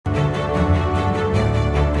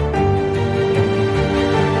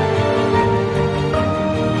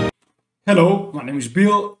Hello, my name is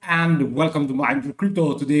Bill and welcome to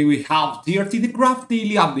MindYourCrypto. Today we have DRT, the graph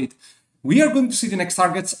daily update. We are going to see the next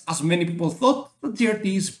targets as many people thought that DRT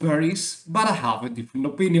is bearish, but I have a different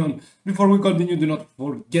opinion. Before we continue, do not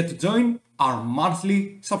forget to join our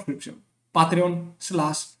monthly subscription,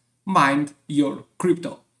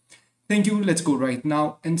 Patreon/MindYourCrypto. Thank you. Let's go right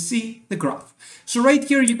now and see the graph. So right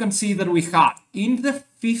here, you can see that we had in the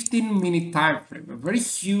 15-minute time frame, a very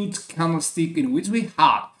huge candlestick in which we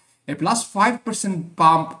had a plus 5%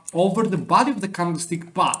 bump over the body of the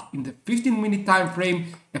candlestick, but in the 15-minute time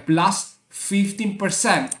frame, a plus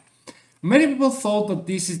 15%. Many people thought that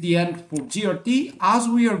this is the end for GRT, as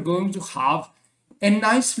we are going to have a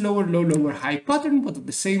nice lower low, lower high pattern, but at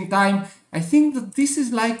the same time, I think that this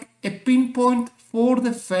is like a pinpoint for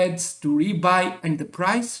the Feds to rebuy, and the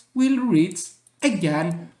price will reach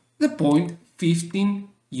again the 0.15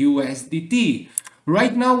 USDT.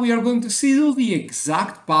 Right now, we are going to see the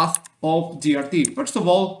exact path of GRT. First of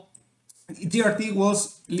all, GRT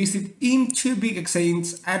was listed in two big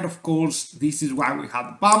exchanges, and of course, this is why we had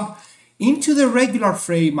a bump into the regular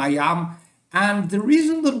frame I am. And the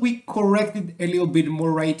reason that we corrected a little bit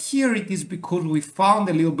more right here, it is because we found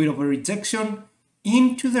a little bit of a rejection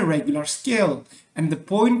into the regular scale and the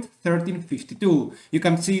 0.1352. You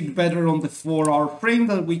can see it better on the 4-hour frame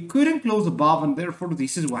that we couldn't close above, and therefore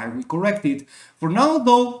this is why we corrected. For now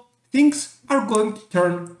though, things are going to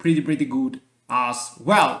turn pretty good as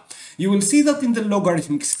well. You will see that in the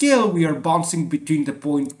logarithmic scale we are bouncing between the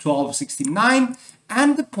 0.1269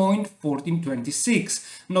 and the 0.1426.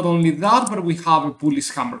 Not only that, but we have a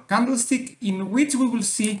bullish hammer candlestick in which we will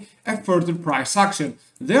see a further price action.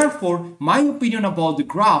 Therefore, my opinion about the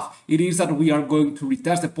graph, it is that we are going to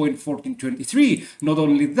retest the 0.1423. Not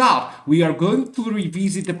only that, we are going to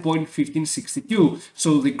revisit the 0.1562.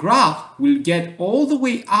 So the graph will get all the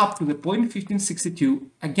way up to the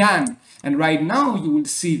 0.1562 again. And right now you will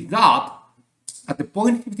see that at the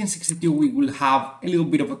 0.1562 we will have a little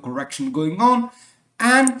bit of a correction going on,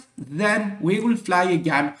 and then we will fly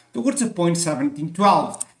again towards the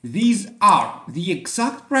 0.1712. These are the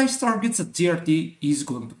exact price targets that GRT is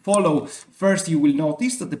going to follow. First, you will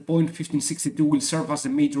notice that the 0.1562 will serve as a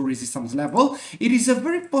major resistance level. It is a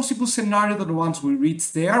very possible scenario that once we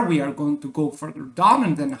reach there, we are going to go further down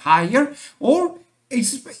and then higher, or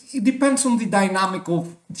it depends on the dynamic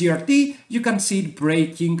of GRT. You can see it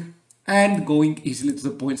breaking and going easily to the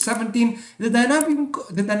 0.17. The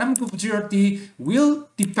dynamic of GRT will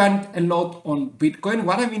depend a lot on Bitcoin.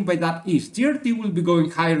 What I mean by that is GRT will be going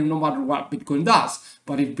higher no matter what Bitcoin does.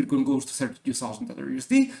 But if Bitcoin goes to 32,000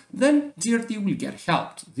 USD, then GRT will get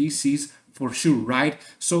helped. This is for sure, right?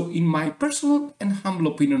 So in my personal and humble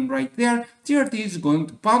opinion right there, GRT is going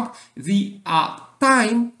to pump. The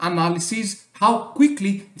time analysis, how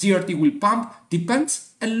quickly GRT will pump,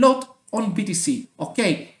 depends a lot on BTC.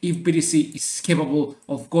 Okay, if BTC is capable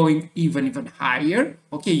of going even higher,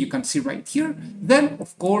 okay, you can see right here, then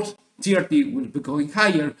of course GRT will be going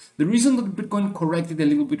higher. The reason that Bitcoin corrected a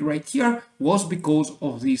little bit right here was because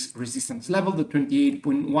of this resistance level, the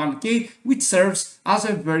 28.1K, which serves as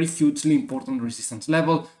a very hugely important resistance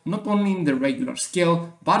level, not only in the regular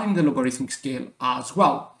scale, but in the logarithmic scale as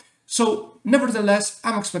well. So, nevertheless,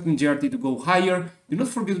 I'm expecting GRT to go higher. Do not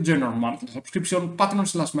forget to join our monthly subscription,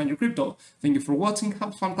 Patreon/MindYourCrypto. Thank you for watching,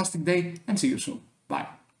 have a fantastic day, and see you soon.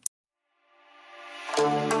 Bye.